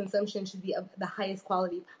cannabis consumption should be of the highest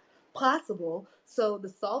quality possible. So the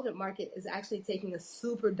solvent market is actually taking a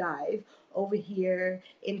super dive over here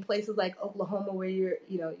in places like Oklahoma, where you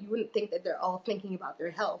wouldn't think that they're all thinking about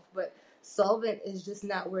their health, but solvent is just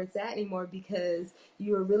not where it's at anymore, because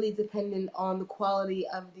you are really dependent on the quality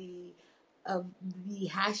of the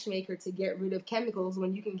hash maker to get rid of chemicals,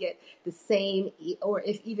 when you can get the same or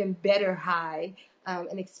if even better high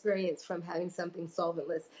and experience from having something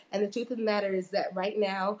solventless. And the truth of the matter is that right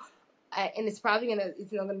now, and it's probably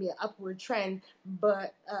gonna be an upward trend,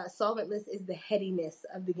 but solventless is the headiness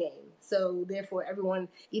of the game. So therefore, everyone,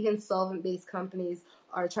 even solvent-based companies,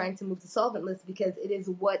 are trying to move to solventless because it is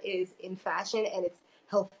what is in fashion, and it's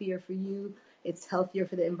healthier for you, it's healthier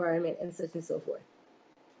for the environment, and such and so forth.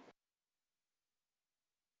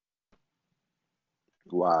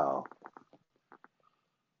 Wow.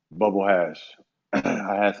 Bubble hash.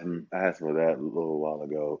 I had some of that a little while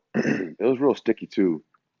ago. It was real sticky too.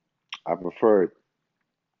 I prefer it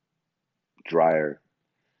drier,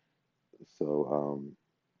 so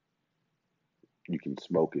you can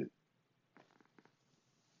smoke it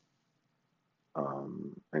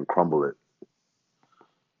and crumble it.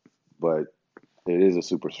 But it is a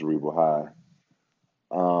super cerebral high.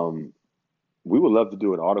 Um, we would love to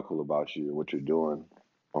do an article about you and what you're doing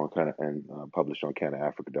on published on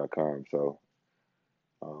CannaAfrica.com. So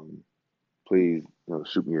um, please,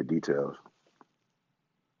 shoot me your details.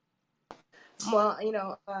 Well,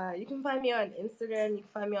 you can find me on Instagram. You can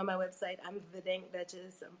find me on my website. I'm the Dank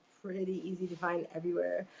Duchess. I'm pretty easy to find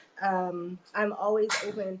everywhere. I'm always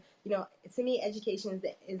open. To me, education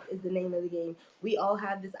is the name of the game. We all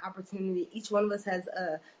have this opportunity. Each one of us has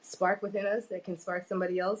a spark within us that can spark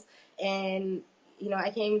somebody else. And,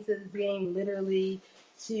 I came into this game literally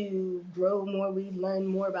to grow more weed, learn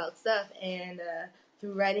more about stuff. And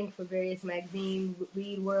through writing for various magazines,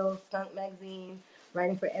 Weed World, Skunk Magazine,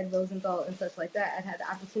 writing for Ed Rosenthal and such like that, I've had the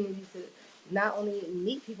opportunity to not only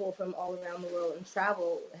meet people from all around the world and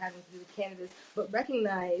travel having to do with cannabis, but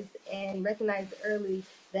recognize early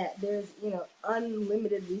that there's,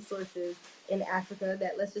 unlimited resources in Africa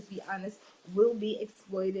that, let's just be honest, will be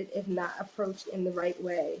exploited if not approached in the right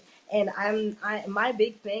way. And my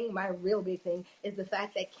real big thing is the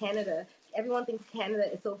fact that everyone thinks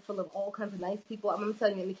Canada is so full of all kinds of nice people. I'm going to tell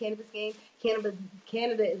you, in the cannabis game, Canada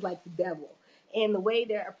is like the devil. And the way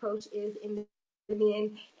their approach is in the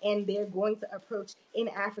Caribbean, and they're going to approach in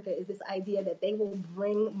Africa, is this idea that they will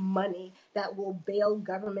bring money that will bail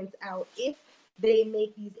governments out if they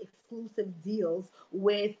make these exclusive deals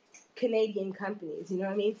with Canadian companies. You know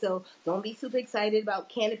what I mean? So don't be super excited about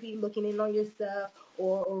Canopy looking in on your stuff,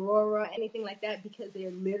 or Aurora, anything like that, because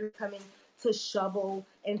they're literally coming to shovel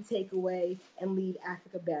and take away and leave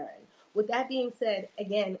Africa barren. With that being said,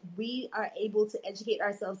 again, we are able to educate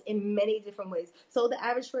ourselves in many different ways. So the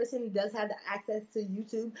average person does have the access to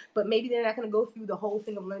YouTube, but maybe they're not going to go through the whole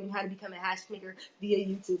thing of learning how to become a hash maker via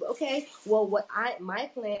YouTube. Okay, well,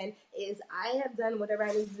 my plan is, I have done whatever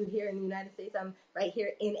I need to do here in the United States. I'm right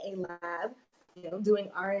here in a lab,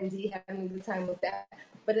 doing R&D, having a good time with that.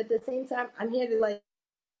 But at the same time, I'm here to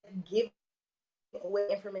give away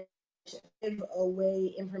information give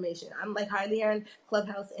away information. I'm like hardly on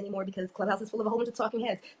Clubhouse anymore because Clubhouse is full of a whole bunch of talking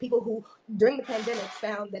heads. People who during the pandemic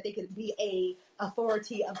found that they could be a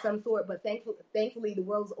authority of some sort, but thankfully the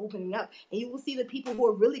world's opening up, and you will see the people who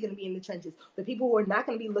are really going to be in the trenches, the people who are not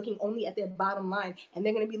going to be looking only at their bottom line, and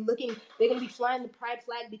they're going to be flying the pride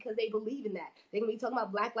flag because they believe in that. They're going to be talking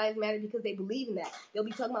about Black Lives Matter because they believe in that. They'll be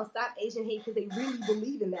talking about Stop Asian Hate because they really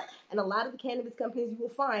believe in that. And a lot of the cannabis companies you will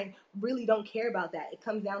find really don't care about that. It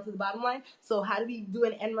comes down to the bottom line. So how do we do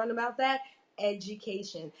an end run about that?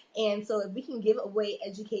 Education. And so if we can give away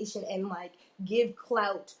education and like give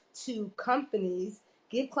clout to companies,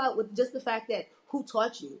 give clout with just the fact that who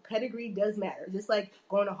taught you. Pedigree does matter. Just like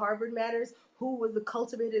going to Harvard matters. Who was the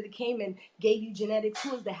cultivator that came and gave you genetics?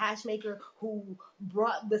 Who was the hash maker who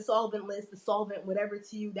brought the solvent list, the solvent, whatever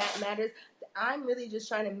to you? That matters. I'm really just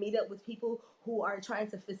trying to meet up with people who are trying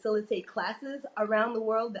to facilitate classes around the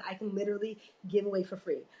world that I can literally give away for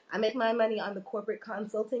free. I make my money on the corporate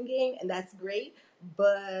consulting game, and that's great,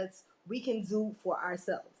 but we can do for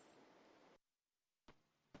ourselves.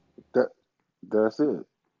 That's it.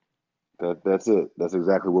 That's it. That's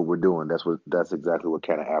exactly what we're doing. That's exactly what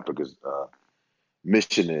Canna Africa's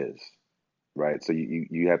mission is, right? So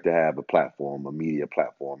you have to have a platform, a media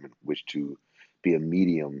platform, in which to be a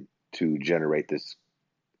medium to generate this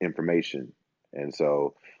information. And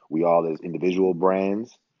so we all as individual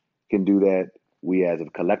brands can do that. We as a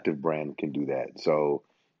collective brand can do that. So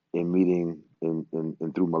in meeting in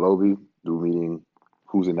through Malobi, through meeting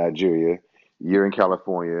who's in Nigeria, you're in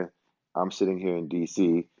California, I'm sitting here in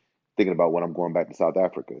DC thinking about when I'm going back to South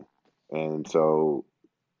Africa. And so,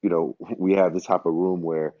 we have this type of room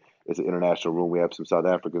where it's an international room. We have some South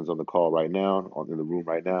Africans on the call right now, in the room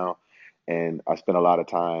right now. And I spent a lot of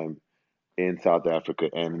time in South Africa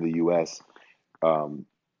and in the US, um,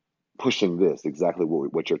 pushing this exactly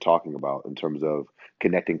what you're talking about in terms of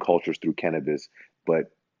connecting cultures through cannabis, but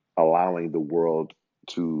allowing the world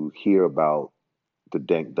to hear about the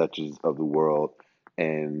Dank Dutches of the world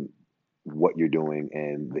and what you're doing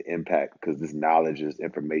and the impact, because this knowledge, this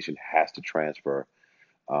information has to transfer,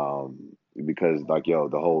 because like the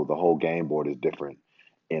whole game board is different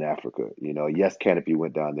in Africa. Yes, Canopy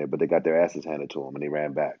went down there, but they got their asses handed to them and they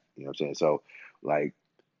ran back. You know what I'm saying? So like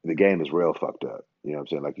the game is real fucked up. You know what I'm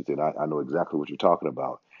saying? Like you said, I know exactly what you're talking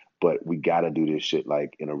about, but we got to do this shit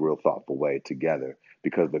like in a real thoughtful way together,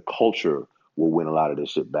 because the culture will win a lot of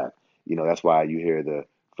this shit back. That's why you hear the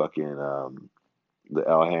fucking the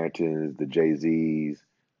Al Harringtons, the Jay-Z's,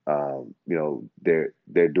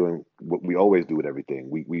 they're doing what we always do with everything.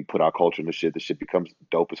 We put our culture in the shit becomes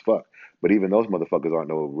dope as fuck. But even those motherfuckers aren't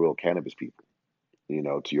no real cannabis people,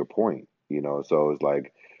 to your point. So it's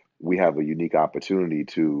like we have a unique opportunity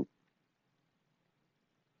to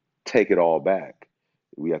take it all back.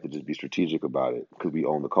 We have to just be strategic about it because we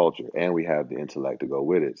own the culture and we have the intellect to go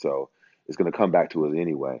with it. So it's gonna come back to us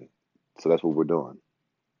anyway. So that's what we're doing.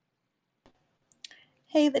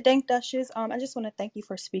 Hey, the Dank Duchess. I just want to thank you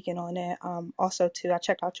for speaking on it. Also too, I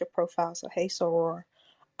checked out your profile. So hey, Soror.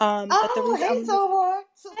 But the reason Hey, Soror.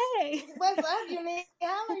 hey, What's up, Unique?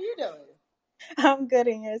 How are you doing? I'm good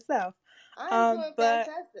in yourself. I'm doing But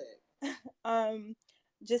fantastic.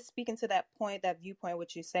 just speaking to that point, that viewpoint,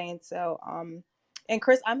 what you're saying. So, and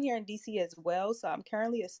Chris, I'm here in DC as well. So I'm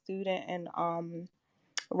currently a student in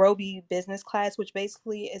Roby business class, which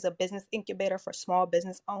basically is a business incubator for small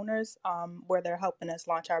business owners, where they're helping us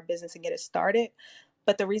launch our business and get it started.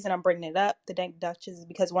 But the reason I'm bringing it up, the Dank Duchess, is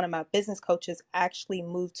because one of my business coaches actually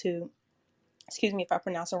moved to, excuse me if I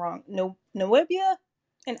pronounce it wrong, Namibia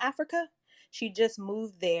in Africa. She just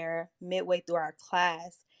moved there midway through our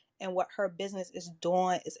class. And what her business is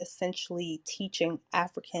doing is essentially teaching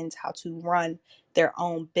Africans how to run their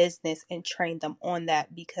own business and train them on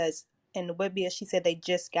that, because in Namibia, she said they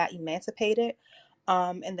just got emancipated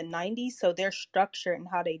in the 90s. So their structure and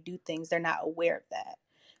how they do things, they're not aware of that.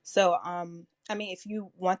 So, I mean, if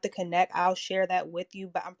you want to connect, I'll share that with you,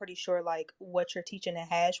 but I'm pretty sure like what you're teaching in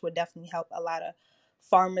Hash would definitely help a lot of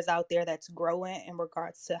farmers out there that's growing in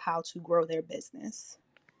regards to how to grow their business.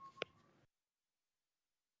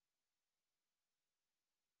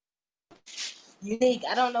 Unique.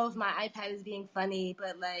 I don't know if my iPad is being funny,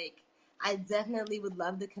 but like I definitely would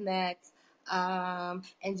love to connect. And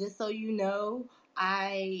just so you know,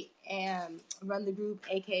 I run the group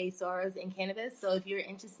aka Sorors in Cannabis. So if you're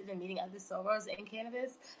interested in meeting other Sorors in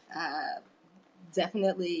Cannabis,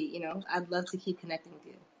 definitely, I'd love to keep connecting with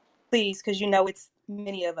you. Please, because it's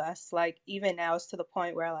many of us. Like even now, it's to the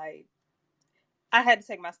point where like I had to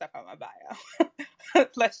take my stuff out of my bio.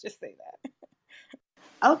 Let's just say that.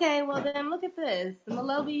 Okay, well then look at this.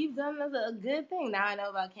 Malobi, you've done a good thing. Now I know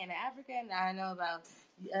about Canada Africa. Now I know about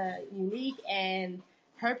Unique and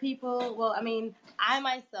her people. Well, I mean, I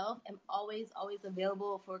myself am always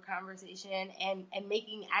available for conversation and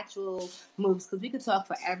making actual moves because we could talk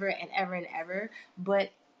forever and ever and ever.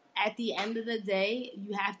 But at the end of the day,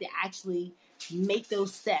 you have to actually make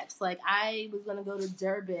those steps. Like I was gonna go to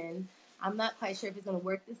Durban. I'm not quite sure if it's gonna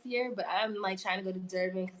work this year, but I'm like trying to go to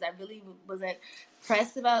Durban because I really wasn't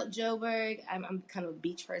pressed about Joburg. I'm kind of a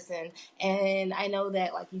beach person, and I know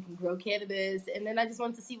that like you can grow cannabis, and then I just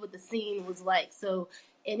wanted to see what the scene was like. So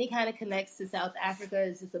any kind of connects to South Africa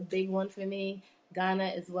is just a big one for me. Ghana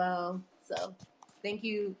as well. So thank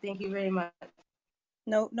you very much.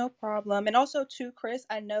 No problem. And also too, Chris,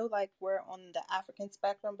 I know like we're on the African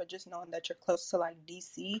spectrum, but just knowing that you're close to like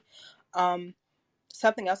DC,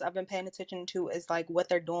 something else I've been paying attention to is like what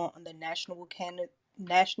they're doing on the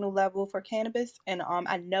national level for cannabis. And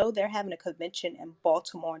I know they're having a convention in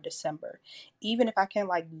Baltimore in December. Even if I can't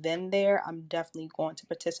like vend there, I'm definitely going to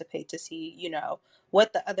participate to see,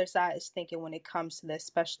 what the other side is thinking when it comes to this,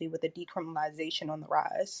 especially with the decriminalization on the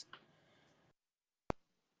rise.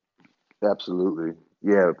 Absolutely.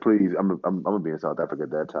 Yeah, please. I'm gonna be in South Africa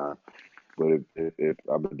at that time. But if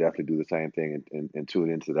I would definitely do the same thing and tune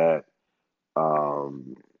into that.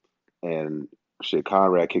 Um, and shit,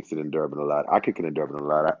 Conrad kicks it in Durban a lot. I kick it in Durban a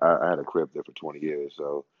lot. I had a crib there for 20 years,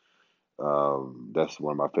 so that's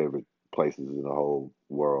one of my favorite places in the whole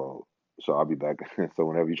world. So I'll be back. So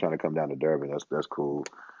whenever you're trying to come down to Durban, that's cool.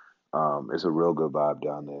 It's a real good vibe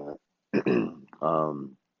down there.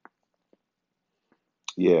 um,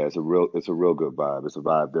 yeah, it's a real good vibe. It's a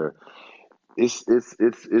vibe there. It's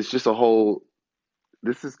just a whole.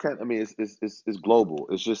 This is kind. I mean, it's global.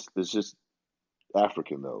 It's just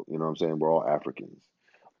African though. You know what I'm saying? We're all Africans,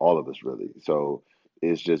 all of us really. So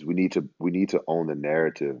it's just we need to own the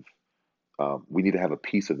narrative. We need to have a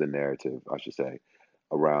piece of the narrative, I should say,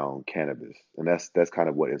 around cannabis, and that's kind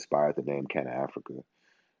of what inspired the name Canna Africa.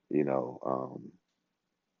 You know,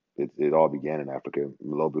 it all began in Africa.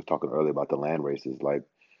 Malobi was talking earlier about the land races, like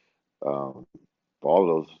um, all of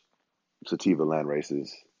those sativa land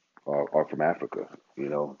races are from Africa. You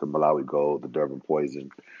know, the Malawi Gold, the Durban Poison,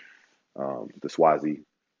 the Swazi,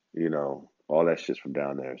 all that shit's from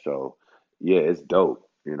down there. So yeah, it's dope.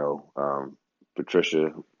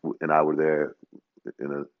 Patricia and I were there,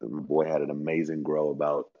 and my boy had an amazing grow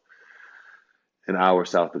about an hour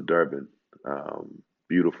south of Durban.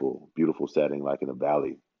 Beautiful, beautiful setting, like in a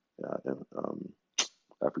valley. And,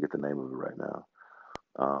 I forget the name of it right now.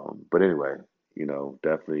 But anyway,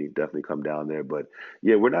 definitely come down there. But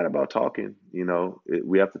yeah, we're not about talking.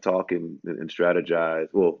 We have to talk and strategize.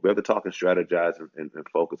 Well, we have to talk and strategize and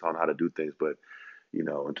focus on how to do things. But in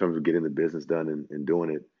terms of getting the business done and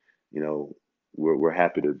doing it, we're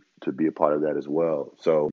happy to be a part of that as well. So